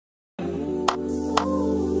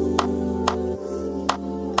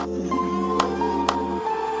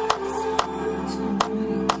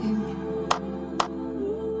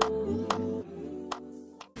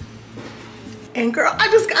And girl, I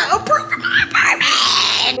just got approved for my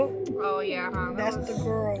apartment. Oh yeah, huh? That's the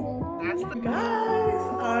girl. That's the Guys,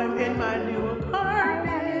 I'm in my new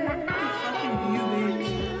apartment. The fucking view,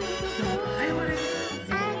 bitch. No, I want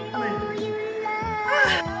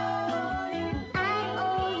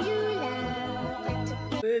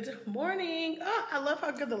it. Good morning. Oh, I love how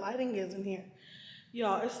good the lighting is in here.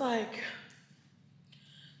 Y'all, it's like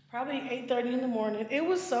probably 8:30 in the morning. It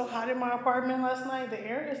was so hot in my apartment last night. The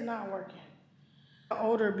air is not working.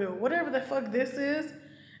 Older bill, whatever the fuck this is,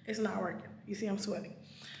 it's not working. You see, I'm sweating.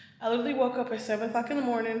 I literally woke up at 7 o'clock in the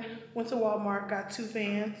morning, went to Walmart, got 2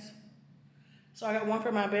 fans. So I got one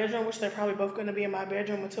for my bedroom, which they're probably both gonna be in my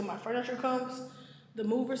bedroom until my furniture comes. The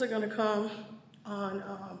movers are gonna come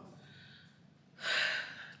on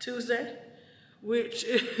Tuesday, which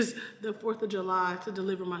is the 4th of July, to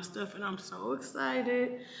deliver my stuff, and I'm so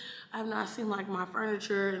excited. I have not seen like my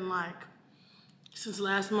furniture in like since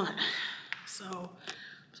last month. So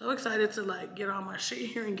I'm so excited to like get all my shit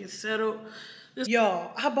here and get settled.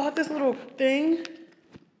 Y'all, I bought this little thing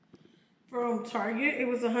from Target. It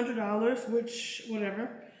was $100, which whatever.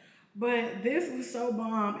 But this was so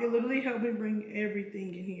bomb. It literally helped me bring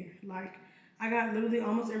everything in here. Like I got literally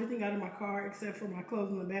almost everything out of my car except for my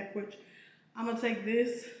clothes in the back, which I'm gonna take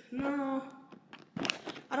this. No,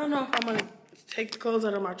 I don't know if I'm gonna take the clothes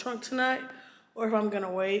out of my trunk tonight or if I'm gonna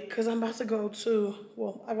wait, because I'm about to go to,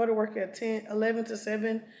 well, I go to work at 11 to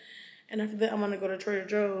 7, and after that I'm gonna go to Trader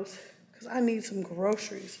Joe's because I need some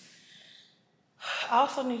groceries. I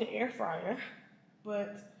also need an air fryer,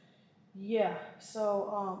 but yeah,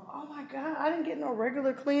 so, oh my God, I didn't get no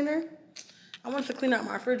regular cleaner. I wanted to clean out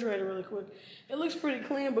my refrigerator really quick. It looks pretty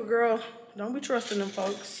clean, but girl, don't be trusting them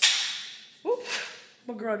folks. Whoop.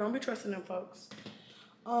 But girl, don't be trusting them folks.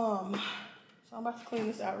 So I'm about to clean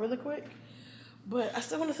this out really quick. But I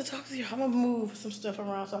still wanted to talk to y'all. I'm gonna move some stuff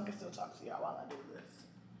around so I can still talk to y'all while I do this.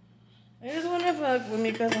 They just wanna fuck with me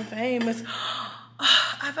because I'm famous.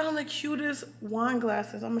 I found the cutest wine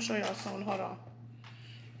glasses. I'm gonna show y'all something. Hold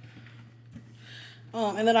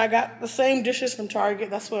on. And then I got the same dishes from Target.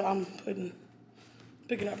 That's what I'm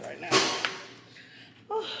picking up right now.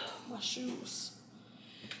 Oh, my shoes.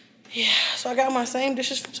 Yeah, so I got my same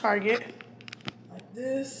dishes from Target. Like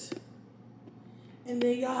this. And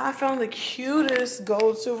then y'all, I found the cutest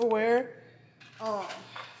gold silverware.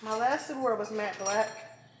 My last silverware was matte black,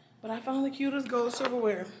 but I found the cutest gold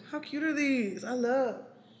silverware. How cute are these? I love.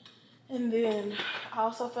 And then I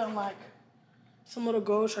also found like some little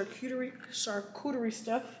gold charcuterie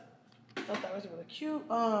stuff. I thought that was really cute.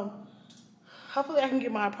 Hopefully I can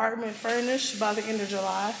get my apartment furnished by the end of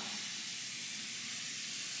July,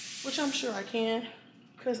 which I'm sure I can,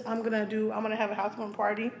 because I'm gonna have a housewarming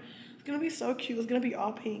party. It's gonna be so cute. It's gonna be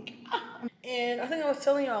all pink. And I think I was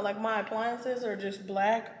telling y'all, like, my appliances are just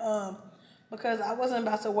black, because I wasn't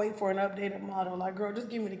about to wait for an updated model. Like, girl, just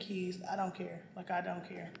give me the keys. I don't care. Like, I don't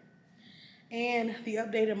care. And the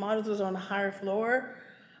updated models was on the higher floor.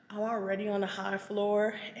 I'm already on the high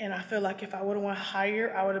floor, and I feel like if I would've went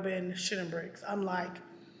higher, I would've been shitting bricks. I'm like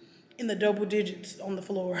in the double digits on the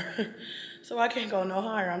floor. So I can't go no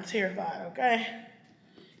higher. I'm terrified, okay?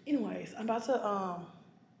 Anyways, I'm about to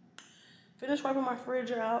finish wiping my fridge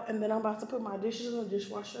out, and then I'm about to put my dishes in the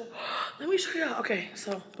dishwasher. Let me show y'all. Okay,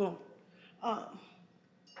 so boom.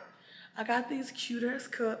 I got these cute ass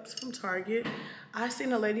cups from Target. I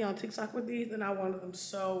seen a lady on TikTok with these, and I wanted them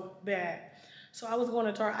so bad. So I was going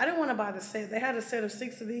to Target. I didn't want to buy the set. They had a set of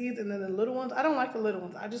 6 of these, and then the little ones. I don't like the little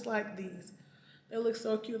ones. I just like these. They look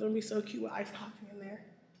so cute. They'll be so cute with iced coffee in there.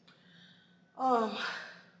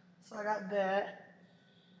 So I got that.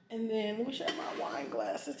 And then let me show you my wine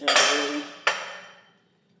glasses. They're really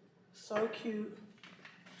so cute.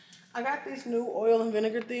 I got these new oil and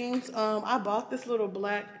vinegar things. I bought this little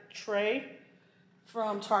black tray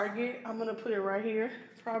from Target. I'm gonna put it right here,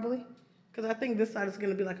 probably, because I think this side is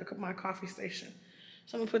gonna be like my coffee station.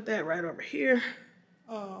 So I'm gonna put that right over here.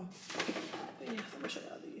 Yes, let me show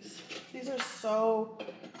y'all these. These are so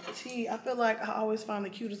tea. I feel like I always find the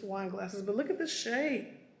cutest wine glasses, but look at this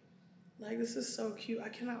shape. Like, this is so cute. I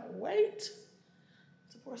cannot wait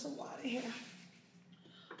to pour some wine in here.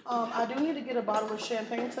 I do need to get a bottle of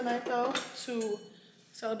champagne tonight, though, to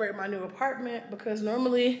celebrate my new apartment, because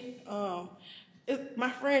normally,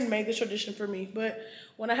 my friend made this tradition for me, but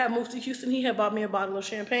when I had moved to Houston, he had bought me a bottle of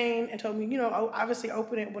champagne and told me, you know, obviously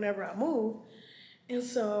open it whenever I move. And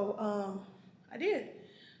so I did.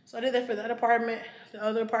 So I did that for that apartment, the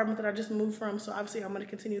other apartment that I just moved from. So obviously I'm going to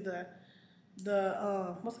continue the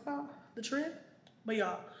what's it called? The trend. But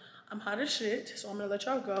y'all, I'm hot as shit, so I'm gonna let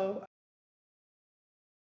y'all go.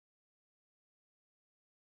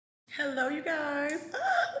 Hello, you guys.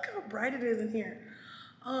 Look how bright it is in here.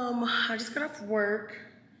 I just got off work.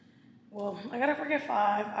 Well, I got off work at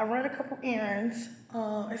 5. I ran a couple errands.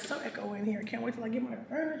 It's so echoey in here. Can't wait till I get my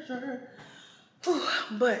furniture. Whew.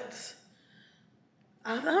 But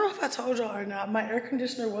I don't know if I told y'all or not. My air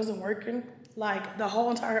conditioner wasn't working. Like the whole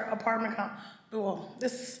entire apartment well,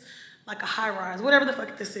 this is like a high rise, whatever the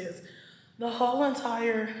fuck this is. The whole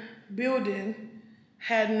entire building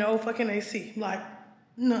had no fucking AC, like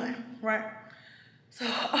none, right? So,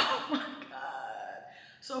 oh my God.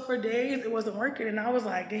 So for days it wasn't working and I was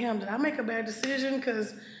like, damn, did I make a bad decision?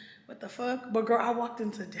 Cause what the fuck? But girl, I walked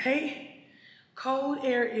in today. Cold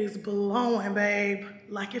air is blowing, babe.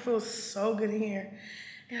 Like it feels so good in here.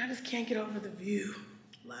 And I just can't get over the view.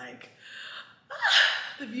 Like,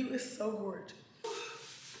 the view is so gorgeous.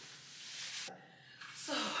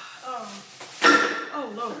 So,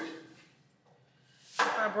 oh Lord.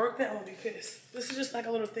 If I broke that, I'm gonna be pissed. This is just like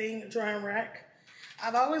a little thing, a drying rack.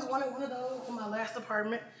 I've always wanted one of those in my last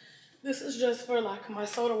apartment. This is just for like my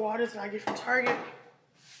soda waters that I get from Target.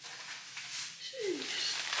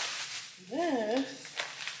 Sheesh.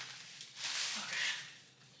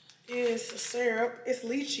 This is syrup. It's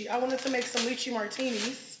lychee. I wanted to make some lychee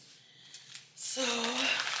martinis. So,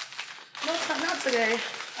 not today,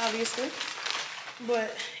 obviously.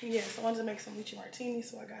 But yes, I wanted to make some lychee martinis,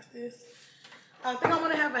 so I got this. I think I'm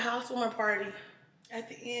gonna have a housewarming party at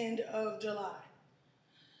the end of July.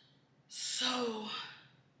 So,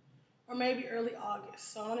 or maybe early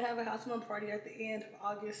August. So I'm gonna have a housewarming party at the end of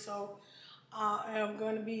August. So I am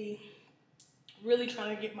gonna be really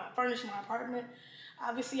trying to furnish my apartment.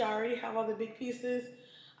 Obviously, I already have all the big pieces.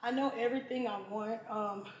 I know everything I want.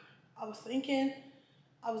 I was thinking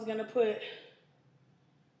I was gonna put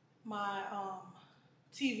my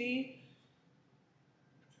TV.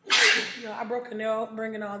 Yo, I broke a nail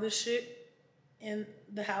bringing all this shit in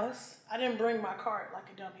the house. I didn't bring my cart like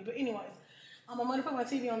a dummy. But anyways, I'm gonna put my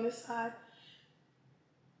TV on this side.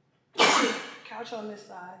 Couch on this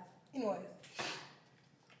side. Anyways,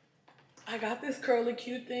 I got this curly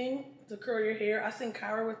cute thing to curl your hair. I seen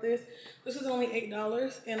Kyra with this. This is only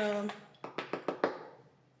 $8 and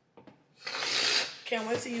can't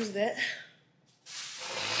wait to use that.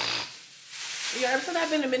 Yeah, ever since I've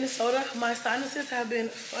been to Minnesota, my sinuses have been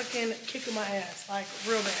fucking kicking my ass, like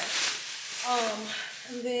real bad.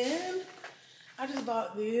 And then I just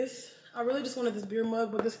bought this. I really just wanted this beer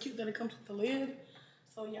mug, but it's cute that it comes with the lid.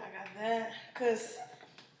 So yeah, I got that. Cause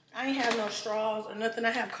I ain't have no straws or nothing.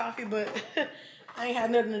 I have coffee, but I ain't had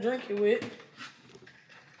nothing to drink it with.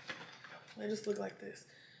 They just look like this.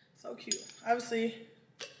 So cute. Obviously,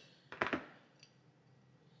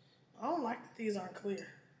 I don't like that these aren't clear.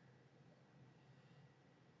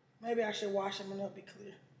 Maybe I should wash them and they'll be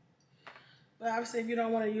clear. But obviously, if you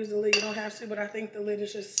don't want to use the lid, you don't have to. But I think the lid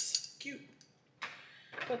is just cute.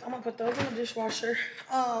 But I'm gonna put those in the dishwasher. Is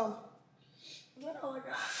that all I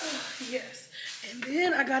got? Yes. And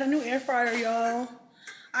then I got a new air fryer, y'all.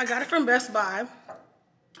 I got it from Best Buy.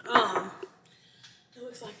 It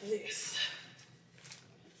looks like this.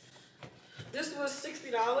 This was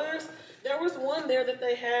 $60. There was one there that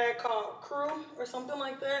they had called Crew or something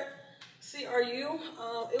like that. CRU.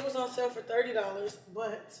 It was on sale for $30,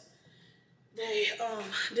 but they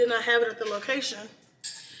did not have it at the location.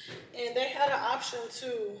 And they had an option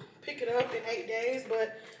to pick it up in 8 days,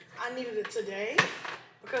 but I needed it today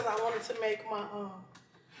because I wanted to make my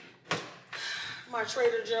my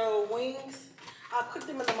Trader Joe wings. I put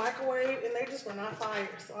them in the microwave and they just were not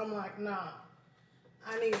fire. So I'm like, nah,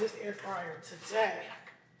 I need this air fryer today.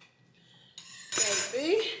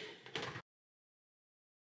 Baby.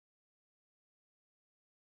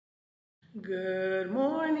 Good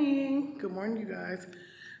morning. Good morning, you guys.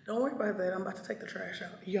 Don't worry about that. I'm about to take the trash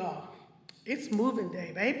out. Y'all, it's moving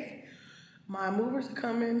day, baby. My movers are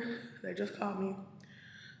coming. They just called me.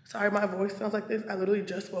 Sorry, my voice sounds like this. I literally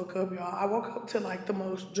just woke up, y'all. I woke up to like the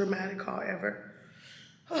most dramatic call ever.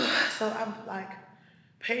 So I'm like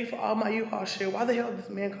paid for all my Uhaul shit. Why the hell this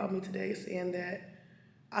man called me today saying that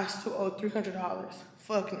I still owe $300?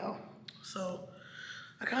 Fuck no. So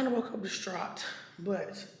I kind of woke up distraught,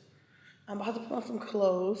 but I'm about to put on some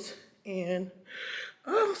clothes and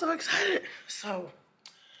I'm so excited. So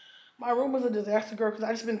my room was a disaster, girl, because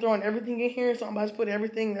I just been throwing everything in here. So I'm about to put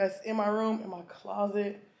everything that's in my room in my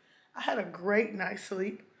closet. I had a great night's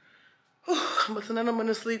sleep. But tonight I'm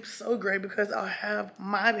gonna sleep so great because I'll have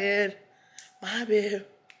my bed. So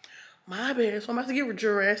I'm about to get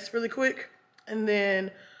dressed really quick and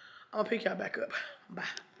then I'll pick y'all back up. Bye.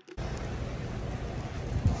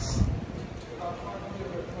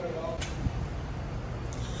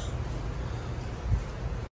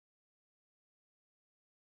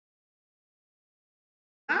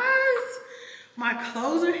 My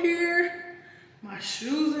clothes are here. My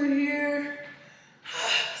shoes are here.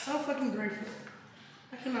 So fucking grateful.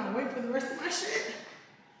 I cannot wait for the rest of my shit.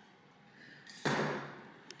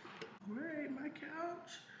 Alright, my couch,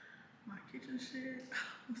 my kitchen shit.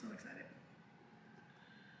 I'm so excited.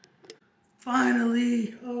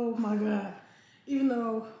 Finally, oh my God. Even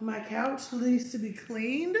though my couch needs to be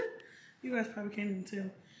cleaned, you guys probably can't even tell.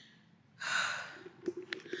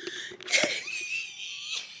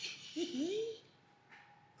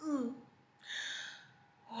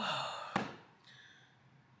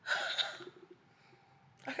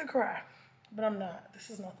 I could cry, but I'm not. This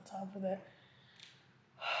is not the time for that.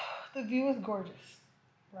 The view is gorgeous,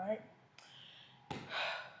 right?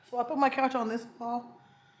 So I put my couch on this wall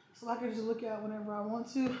so I can just look out whenever I want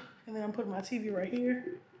to. And then I'm putting my TV right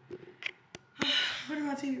here. Putting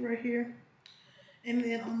my TV right here. And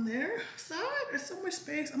then on their side, there's so much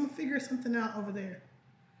space. I'm gonna figure something out over there.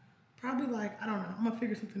 Probably like, I don't know. I'm gonna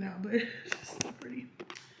figure something out, but it's just so pretty.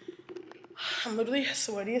 I'm literally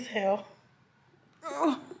sweaty as hell.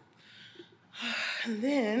 Oh. And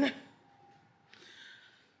then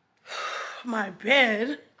my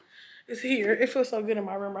bed is here. It feels so good in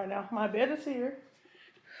my room right now. My bed is here.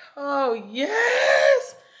 Oh,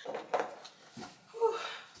 yes.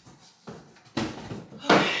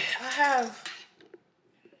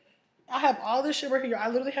 I have all this shit right here. I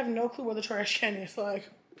literally have no clue where the trash can is. Like,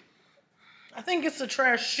 I think it's the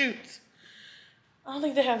trash chute. I don't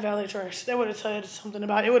think they have valet trash. They would have said something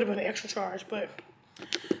about it. It would have been an extra charge, but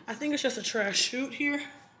I think it's just a trash chute here,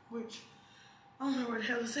 which I don't know where the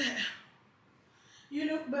hell is that. You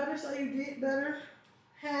know better, so you did better.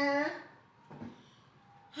 Huh?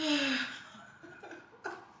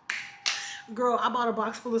 Girl, I bought a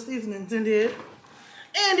box full of seasonings and did.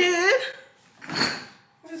 What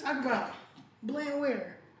are you talking about? Blend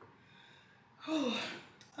where?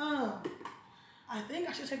 I think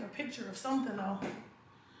I should take a picture of something though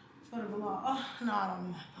for the vlog. Oh, no, I don't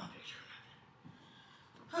need a picture.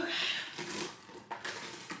 Okay.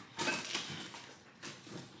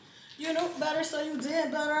 You know better, so you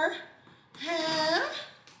did better. Huh?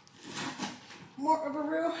 More of a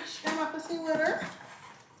real pussy wetter.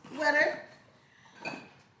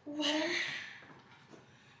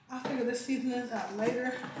 I'll figure this seasonings out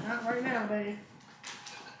later. Not right now, babe.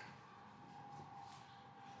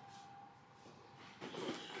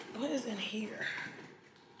 What is in here?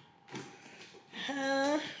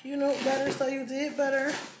 Huh? You know better, so you did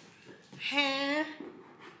better. Huh?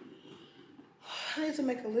 I need to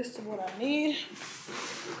make a list of what I need.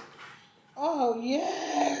 Oh,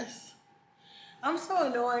 yes. I'm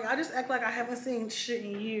so annoying. I just act like I haven't seen shit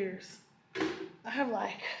in years. I have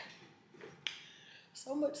like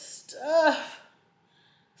so much stuff.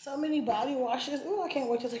 So many body washes. Ooh, I can't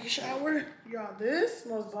wait to take a shower. Y'all, this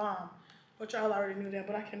smells bomb. But y'all already knew that,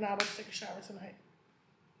 but I cannot wait to take a shower tonight.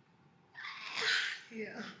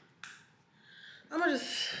 Yeah. I'm gonna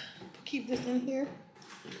just keep this in here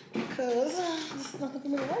because this is nothing for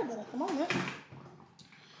me to worry about at the moment.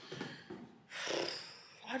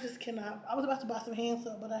 I just cannot. I was about to buy some hand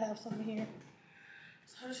soap, but I have some in here.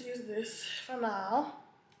 So I'll just use this for now.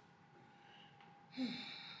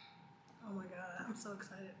 Oh my God, I'm so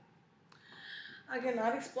excited. I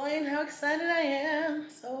cannot explain how excited I am.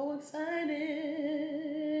 So excited.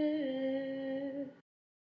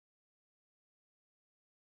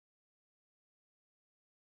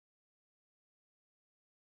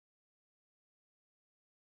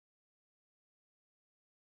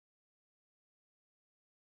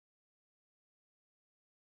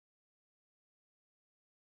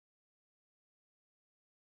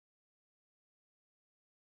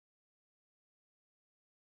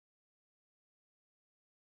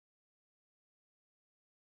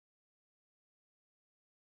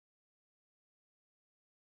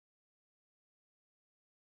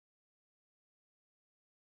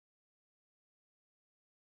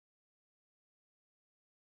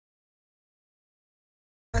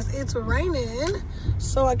 It's raining,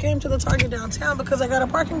 so I came to the Target downtown because I got a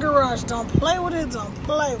parking garage. Don't play with it,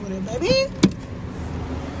 baby.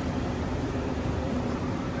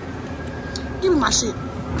 Give me my shit.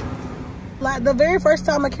 Like the very first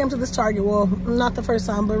time I came to this Target, well, not the first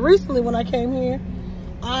time, but recently when I came here,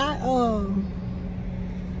 I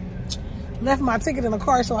left my ticket in the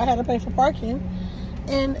car, so I had to pay for parking,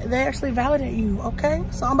 and they actually validate you, okay?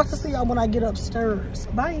 So I'm about to see y'all when I get upstairs.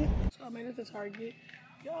 Bye. So I made it to Target.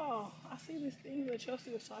 Y'all, I see this thing that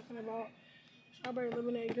Chelsea was talking about. Strawberry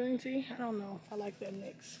lemonade green tea. I don't know if I like that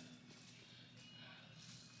mix.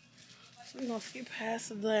 So we're gonna skip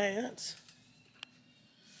past that.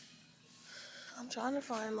 I'm trying to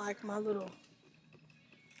find like my little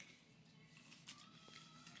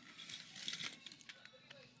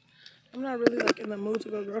I'm not really like in the mood to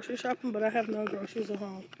go grocery shopping, but I have no groceries at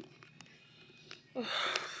home.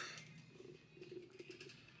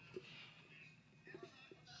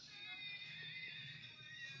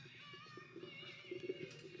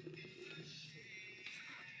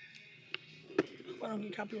 I don't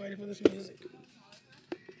get copyrighted for this music.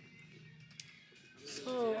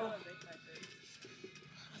 So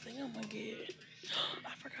I think I'm gonna get.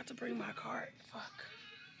 I forgot to bring my cart. Fuck.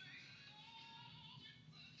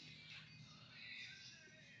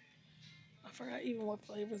 I forgot even what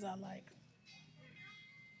flavors I like.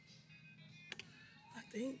 I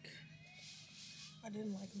think I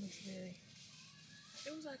didn't like mixed berry.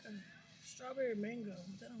 It was like a strawberry mango,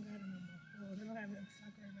 but they don't got it no more. Well, they don't have it in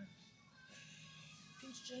stock right now.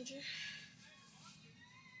 Peach ginger.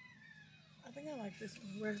 I think I like this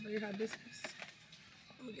one, raspberry hibiscus.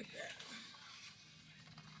 Let me get that.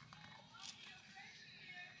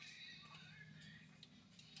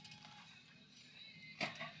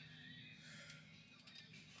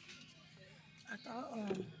 I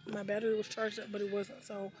thought my battery was charged up, but it wasn't.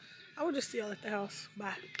 So I would just see y'all at the house.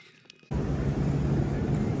 Bye.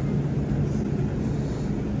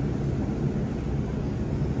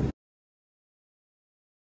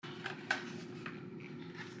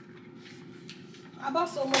 I bought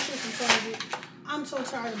so much shit from Target. I'm so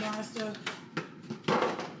tired of buying stuff.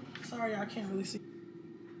 Sorry, I can't really see.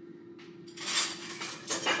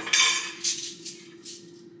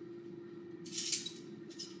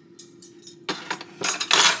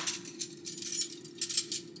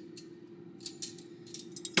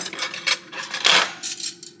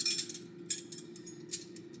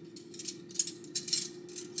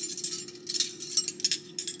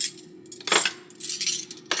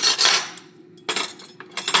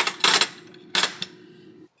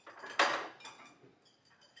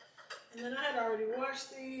 And then I had already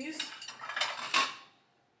washed these.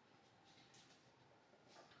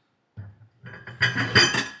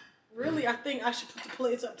 Really, I think I should put the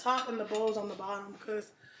plates up top and the bowls on the bottom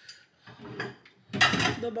because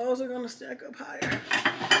the bowls are gonna stack up higher.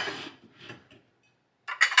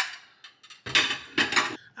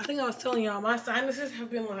 I think I was telling y'all, my sinuses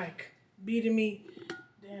have been like beating me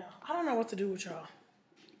down. I don't know what to do with y'all.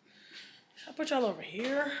 Should I put y'all over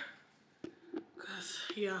here? Cause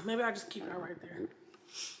yeah, maybe I just keep it right there.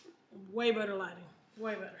 Way better lighting,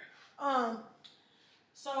 way better.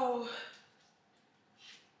 So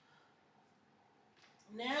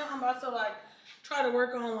now I'm about to like try to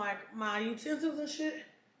work on like my utensils and shit.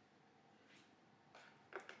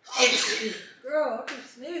 Girl, I keep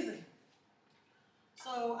sneezing.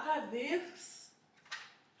 So I have this.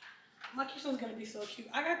 My kitchen's gonna be so cute.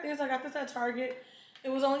 I got this at Target. It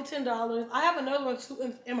was only $10. I have another one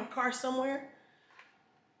too in my car somewhere.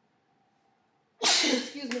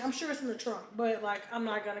 Excuse me, I'm sure it's in the trunk, but like I'm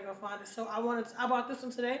not gonna go find it. So I bought this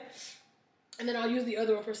one today, and then I'll use the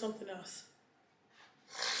other one for something else.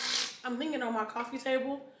 I'm thinking on my coffee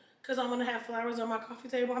table, because I'm gonna have flowers on my coffee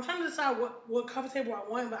table. I'm trying to decide what coffee table I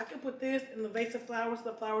want, but I can put this in the vase of flowers,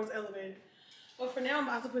 the flowers elevated. But for now, I'm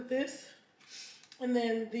about to put this, and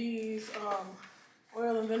then these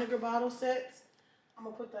oil and vinegar bottle sets. I'm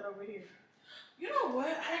gonna put that over here. You know what?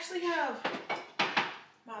 I actually have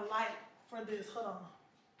my light for this. Hold on.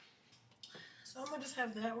 So I'm gonna just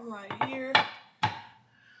have that one right here.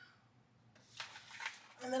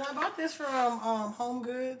 And then I bought this from Home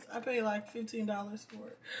Goods. I paid like $15 for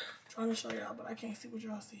it. I'm trying to show y'all, but I can't see what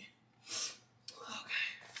y'all see. Okay.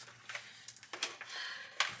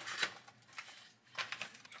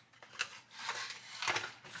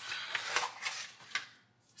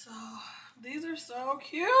 So these are so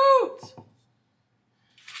cute.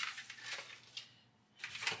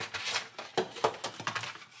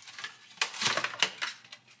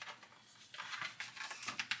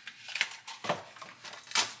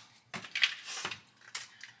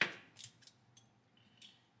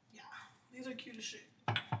 These are cute as shit.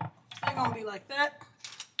 They're gonna be like that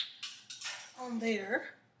on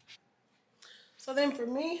there. So then for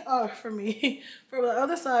the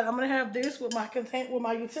other side, I'm gonna have this with my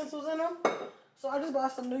utensils in them. So I just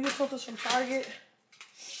bought some new utensils from Target.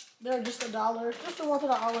 They're just $1, just the ones that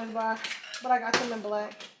I always buy, but I got them in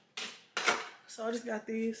black. So I just got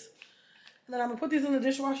these. And then I'm gonna put these in the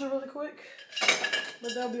dishwasher really quick,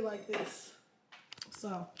 but they'll be like this.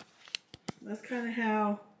 So that's kind of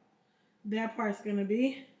how that part's gonna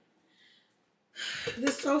be.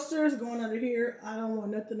 This toaster is going under here. I don't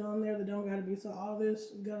want nothing on there that don't gotta be, so all this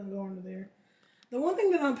is gonna go under there. The one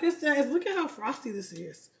thing that I'm pissed at is look at how frosty this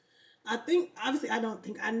is.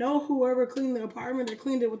 I know whoever cleaned the apartment, they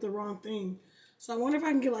cleaned it with the wrong thing. So I wonder if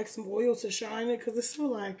I can get like some oil to shine it, because it's so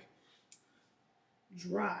like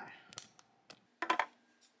dry.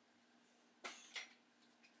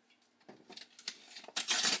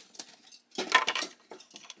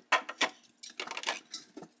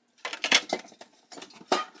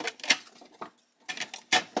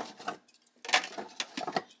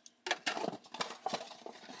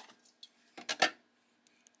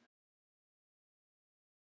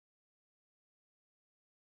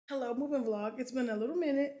 moving vlog. It's been a little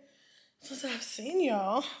minute since I've seen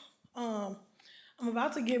y'all. I'm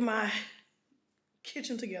about to get my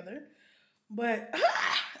kitchen together, but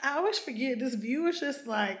I always forget this view is just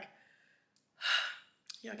like,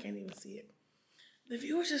 y'all can't even see it. The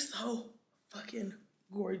view is just so fucking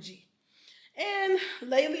gorgy. And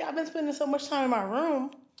lately I've been spending so much time in my room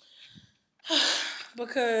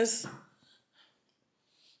because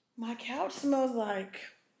my couch smells like,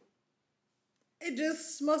 it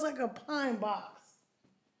just smells like a pine box.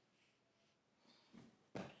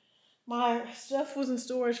 My stuff was in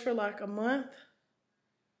storage for like a month.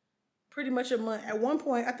 Pretty much a month. At one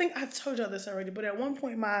point, I think I've told y'all this already, but at one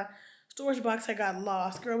point my storage box had got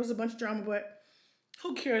lost. Girl, it was a bunch of drama, but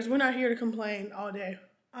who cares? We're not here to complain all day.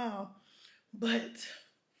 But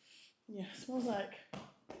yeah, it smells like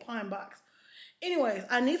pine box. Anyways,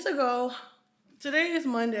 I need to go. Today is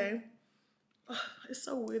Monday. Ugh, it's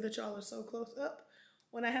so weird that y'all are so close up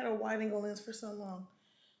when I had a wide angle lens for so long.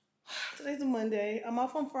 Today's a Monday. I'm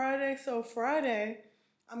off on Friday. So Friday,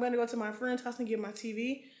 I'm going to go to my friend's house and get my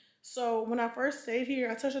TV. So when I first stayed here,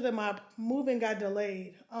 I told her that my moving got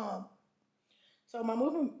delayed. So my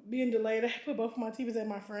moving being delayed, I put both of my TVs at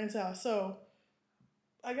my friend's house. So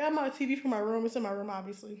I got my TV from my room. It's in my room,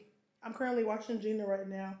 obviously. I'm currently watching Gina right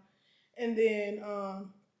now. And then a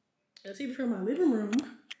TV from my living room,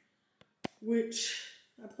 which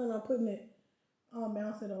I plan on putting it,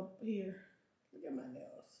 mounted up here. Look at my nails.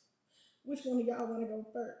 Which one of y'all want to go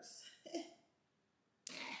first?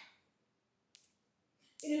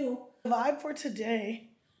 Ew. The vibe for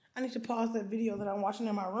today, I need to pause that video that I'm watching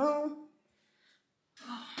in my room.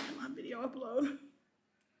 Oh, my video upload.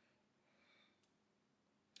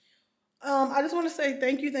 I just want to say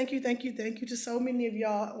thank you to so many of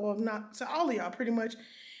y'all. Well, not to all of y'all, pretty much.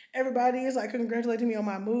 Everybody is like congratulating me on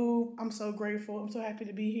my move. I'm so grateful. I'm so happy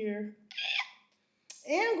to be here.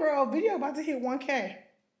 And girl, video about to hit 1K.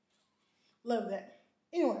 Love that.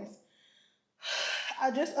 Anyways, I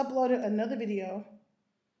just uploaded another video.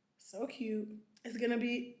 So cute. It's gonna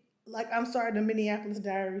be like I'm starting the Minneapolis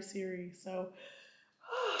Diary series. So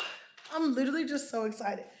I'm literally just so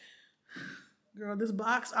excited. Girl, this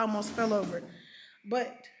box almost fell over.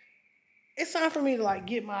 But it's time for me to like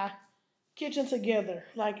get my kitchen together.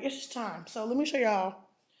 Like it's just time. So let me show y'all.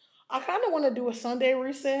 I kind of want to do a Sunday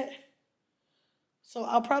reset. So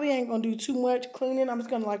I probably ain't gonna do too much cleaning. I'm just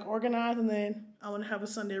gonna like organize and then I want to have a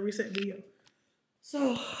Sunday reset video.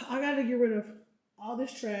 So I gotta get rid of all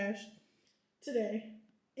this trash today.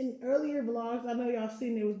 In earlier vlogs, I know y'all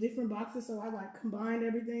seen there was different boxes, so I like combined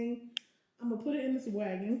everything. I'm gonna put it in this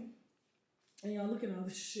wagon. And y'all look at all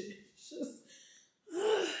this shit. It's just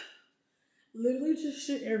literally just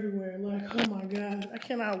shit everywhere. Like, oh my God. I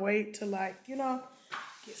cannot wait to like, you know,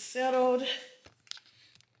 get settled.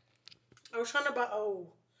 I was trying to buy,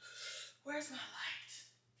 oh, where's my light?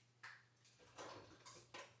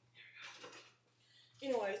 Here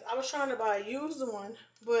we go. Anyways, I was trying to buy a used one,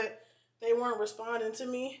 but they weren't responding to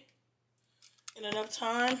me in enough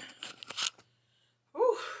time.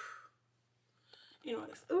 Whew.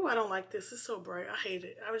 Anyways, ooh, I don't like this. It's so bright. I hate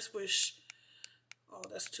it. I just wish, oh,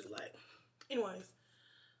 that's too light. Anyways,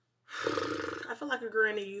 I feel like a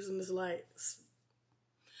granny using this light.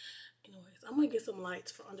 Anyways, I'm going to get some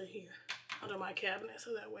lights for under here, under my cabinet,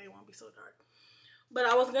 so that way it won't be so dark. But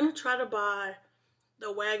I was going to try to buy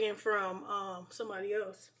the wagon from somebody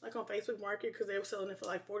else, like on Facebook Market, because they were selling it for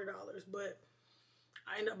like $40. But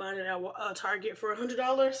I ended up buying it at Target for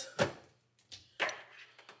 $100.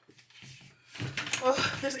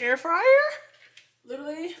 Oh, this air fryer,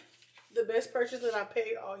 literally the best purchase that I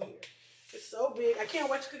paid all year. It's so big. I can't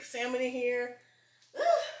wait to cook salmon in here. Ugh,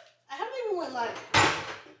 I haven't even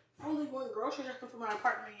fully went grocery shopping for my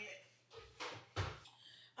apartment yet.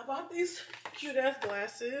 I bought these cute ass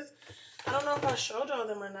glasses. I don't know if I showed y'all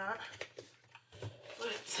them or not,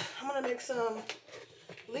 but I'm gonna make some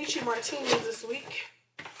lychee martinis this week.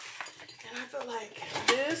 And I feel like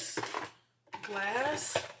this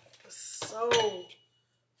glass is so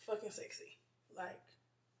fucking sexy. Like,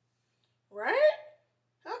 right?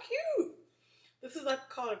 How cute. This is like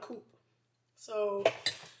called a coupe. So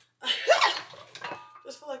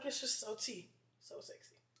just feel like it's just so tea. So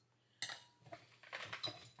sexy.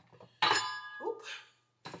 Oop.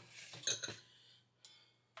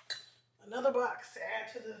 Another box to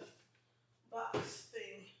add to the box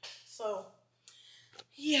thing. So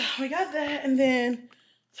yeah, we got that, and then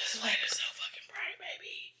this light is so fucking bright,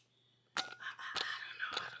 baby. I don't know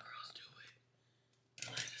how the girls do it. The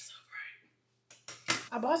light is so bright.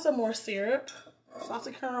 I bought some more syrup,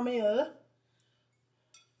 salted caramel,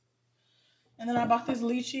 and then I bought this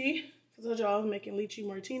lychee. Because I was making lychee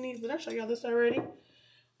martinis. Did I show y'all this already?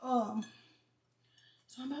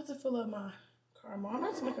 So I'm about to fill up my caramel. I'm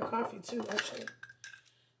about to make a coffee too, actually.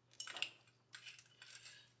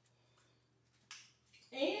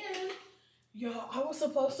 And y'all, I was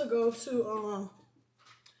supposed to go to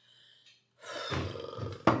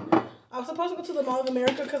the Mall of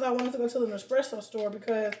America because I wanted to go to the Nespresso store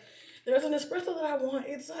because there's an espresso that I want.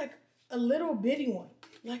 It's like a little bitty one.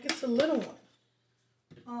 Like it's a little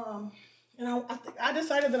one. And I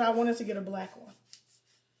decided that I wanted to get a black one.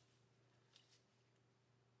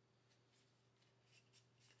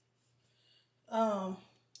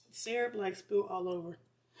 Syrup like spilled all over.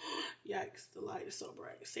 Yikes, the light is so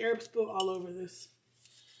bright. Syrup spilled all over this.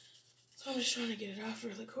 So I'm just trying to get it off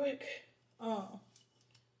really quick.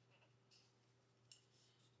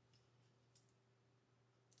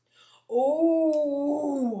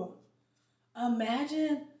 Oh,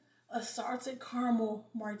 imagine a salted caramel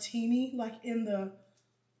martini like in the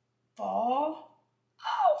fall.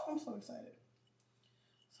 Oh, I'm so excited.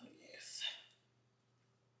 So yes.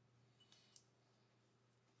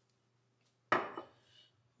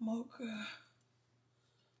 Mocha. Vanilla.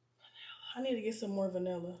 I need to get some more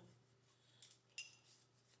vanilla.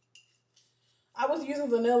 I was using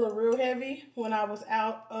vanilla real heavy when I was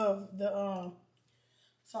out of the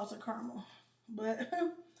salted caramel. But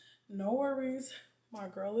no worries. My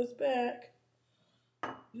girl is back.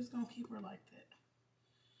 I'm just gonna keep her like that.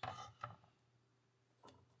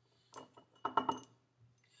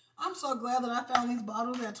 I'm so glad that I found these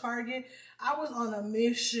bottles at Target. I was on a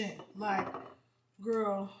mission. Like,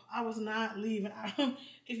 girl, I was not leaving.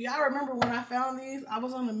 If y'all remember when I found these, I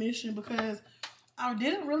was on a mission because I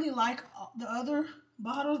didn't really like the other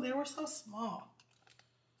bottles. They were so small.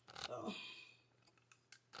 So,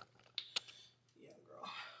 yeah, girl.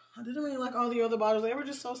 I didn't really like all the other bottles. They were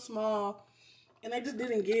just so small. And they just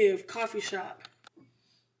didn't give. Coffee shop.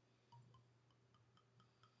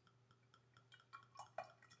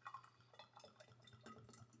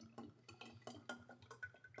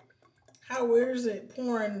 How weird is it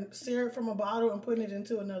pouring syrup from a bottle and putting it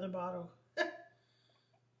into another bottle?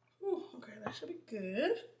 Ooh, okay, that should be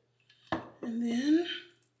good. And then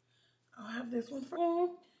I'll have this one for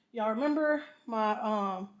y'all. Remember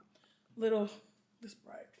my this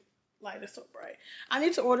bright light is so bright. I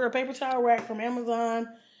need to order a paper towel rack from Amazon.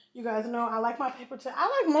 You guys know I like my paper towel.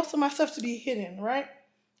 I like most of my stuff to be hidden, right?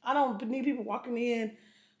 I don't need people walking in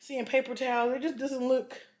seeing paper towels. It just doesn't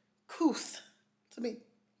look couth to me.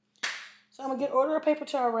 So I'm gonna order a paper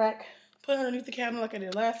towel rack, put it underneath the cabinet like I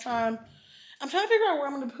did last time. I'm trying to figure out where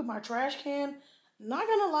I'm gonna put my trash can. Not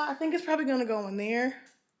gonna lie, I think it's probably gonna go in there.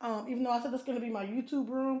 Even though I said it's gonna be my YouTube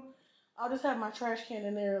room, I'll just have my trash can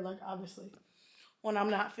in there, like obviously, when I'm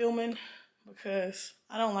not filming, because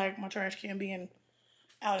I don't like my trash can being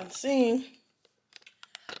out and seen.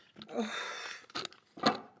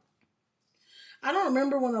 I don't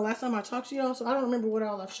remember when the last time I talked to y'all, so I don't remember what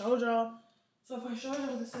all I've showed y'all. So if I show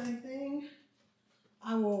y'all the same thing,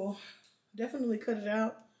 I will definitely cut it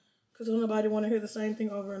out because don't nobody want to hear the same thing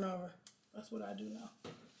over and over. That's what I do now.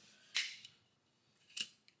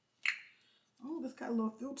 Oh, this got a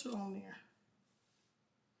little filter on there.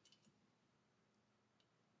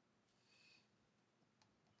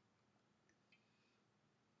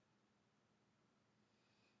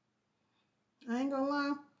 I ain't gonna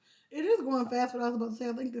lie. It is going fast, but I was about to say,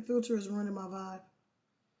 I think the filter is ruining my vibe.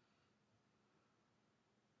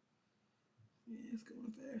 Yeah, it's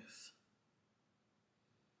going fast.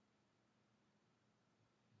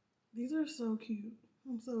 These are so cute.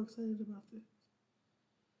 I'm so excited about this.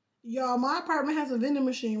 Y'all, my apartment has a vending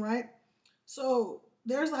machine, right? So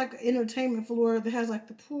there's like an entertainment floor that has like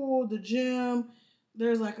the pool, the gym.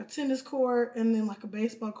 There's like a tennis court and then like a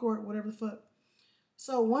baseball court, whatever the fuck.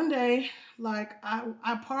 So one day, like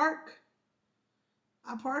I park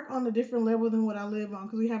on a different level than what I live on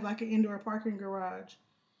because we have like an indoor parking garage.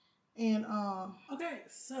 And okay,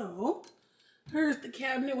 so here's the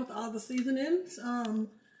cabinet with all the seasonings.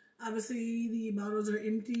 Obviously the bottles are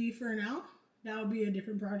empty for now. That would be a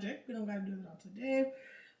different project. We don't gotta do it all today.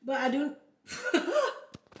 But I do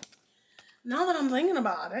now that I'm thinking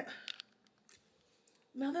about it,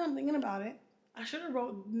 I should have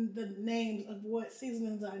wrote the names of what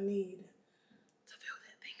seasonings I need to fill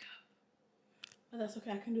that thing up. But that's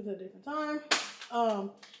okay, I can do that at a different time.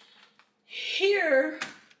 Here,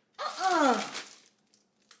 I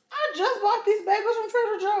just bought these bagels from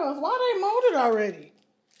Trader Joe's. Why are they molded already?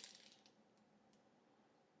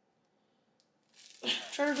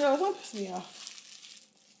 Trader Joe's, don't piss me off.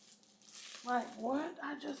 Like, what?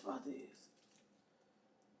 I just bought these.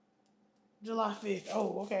 July 5th.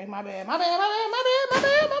 Oh, okay, my bad.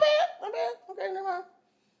 Okay, never mind.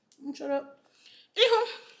 Shut up. Anywho,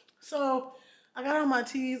 So I got all my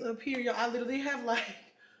teas up here, y'all. I literally have like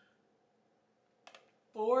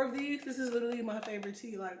 4 of these. This is literally my favorite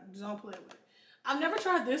tea. Like, don't play with it. I've never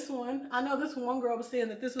tried this one. I know this one girl was saying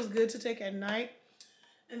that this was good to take at night.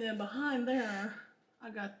 And then behind there, I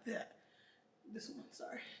got that. This one,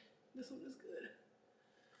 sorry. This one is good.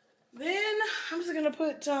 Then I'm just gonna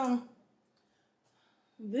put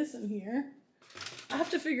this in here. I have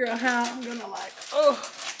to figure out how I'm gonna like,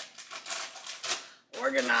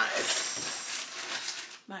 organize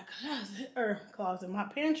my closet, my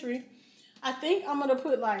pantry. I think I'm gonna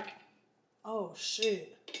put like, oh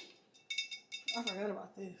shit. I forgot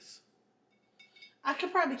about this. I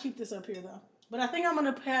could probably keep this up here though. But I think I'm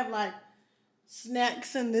gonna have like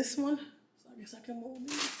snacks in this one. So I guess I can move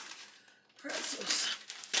these pretzels.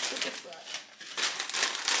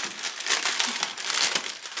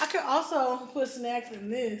 I could also put snacks in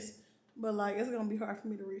this, but like it's gonna be hard for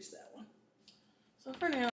me to reach that one. So for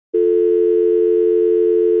now,